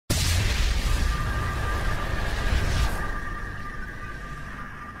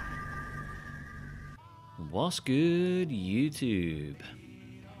What's good, YouTube?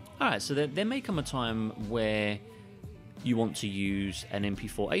 Alright, so there may come a time where you want to use an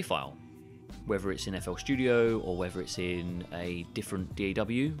MP4a file, whether it's in FL Studio or whether it's in a different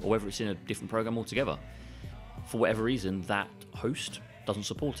DAW or whether it's in a different program altogether. For whatever reason, that host doesn't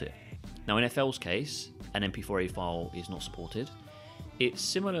support it. Now in FL's case, an MP4a file is not supported. It's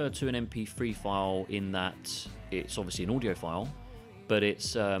similar to an MP3 file in that it's obviously an audio file, but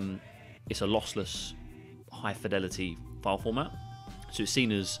it's a lossless, high fidelity file format. So it's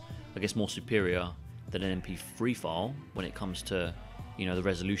seen as, I guess, more superior than an MP3 file when it comes to, you know, the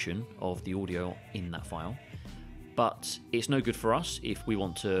resolution of the audio in that file. But it's no good for us if we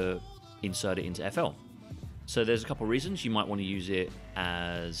want to insert it into FL. So there's a couple of reasons. You might want to use it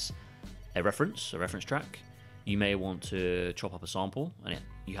as a reference track. You may want to chop up a sample and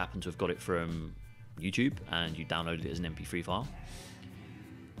you happen to have got it from YouTube and you downloaded it as an MP3 file.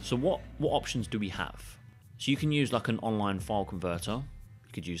 So what options do we have? So you can use like an online file converter.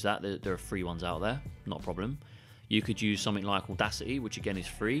 You could use that. There are free ones out there, not a problem. You could use something like Audacity, which again is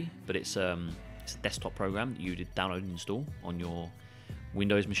free, but it's a desktop program that you did download and install on your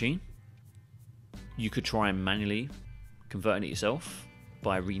Windows machine. You could try and manually convert it yourself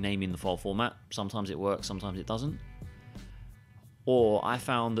by renaming the file format. Sometimes it works, sometimes it doesn't. Or I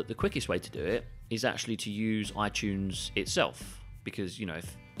found that the quickest way to do it is actually to use iTunes itself, because you know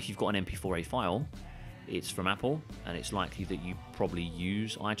if you've got an MP4a file, it's from Apple and it's likely that you probably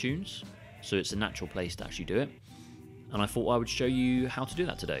use iTunes, so it's a natural place to actually do it. And I thought I would show you how to do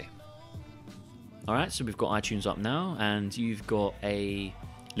that today. Alright, so we've got iTunes up now and you've got a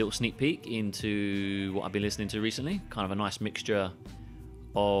little sneak peek into what I've been listening to recently. Kind of a nice mixture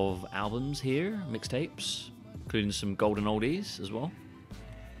of albums here, mixtapes, including some golden oldies as well.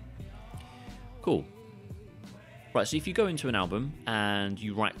 Cool. Right, so if you go into an album and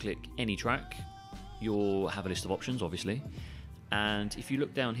you right click any track, you'll have a list of options obviously, and if you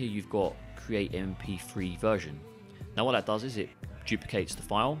look down here you've got create MP3 version. Now what that does is it duplicates the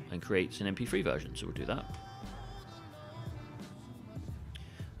file and creates an MP3 version, so we'll do that.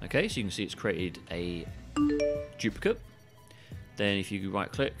 Okay, so you can see it's created a duplicate. Then if you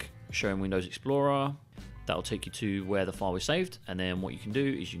right click, show in Windows Explorer, that'll take you to where the file is saved, and then what you can do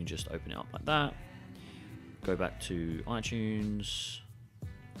is you can just open it up like that, go back to iTunes,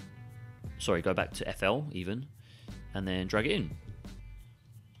 sorry, go back to FL even, and then drag it in.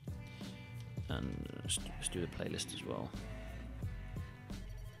 And let's do the playlist as well.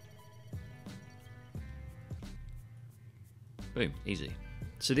 Boom, easy.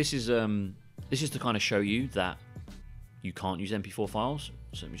 So this is to kind of show you that you can't use MP4 files.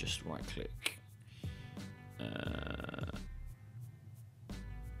 So let me just right click.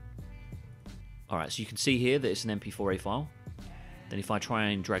 Alright, so you can see here that it's an MP4a file. Then if I try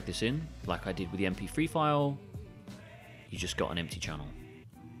and drag this in, like I did with the MP3 file, you just got an empty channel,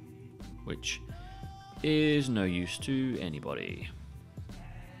 which is no use to anybody.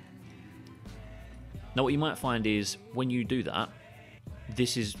 Now what you might find is when you do that,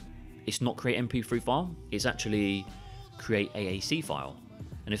 it's not create MP3 file, it's actually create AAC file.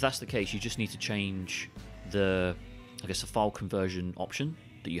 And if that's the case, you just need to change the file conversion option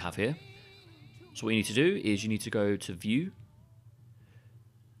that you have here. So what you need to do is you need to go to View,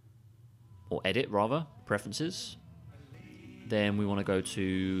 or Edit rather, Preferences. Then we want to go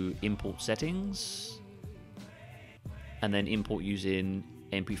to Import Settings, and then import using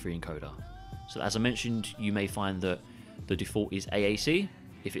MP3 encoder. So as I mentioned, you may find that the default is AAC.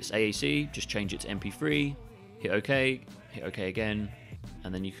 If it's AAC, just change it to MP3, hit OK again,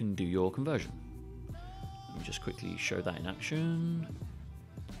 and then you can do your conversion. Let me just quickly show that in action.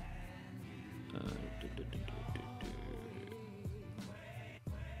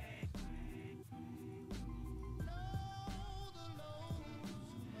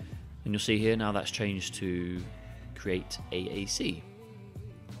 And you'll see here now that's changed to create AAC.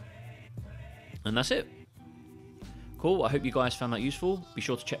 And that's it. Cool, I hope you guys found that useful. Be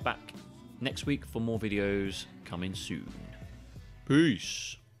sure to check back next week for more videos coming soon.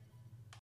 Peace.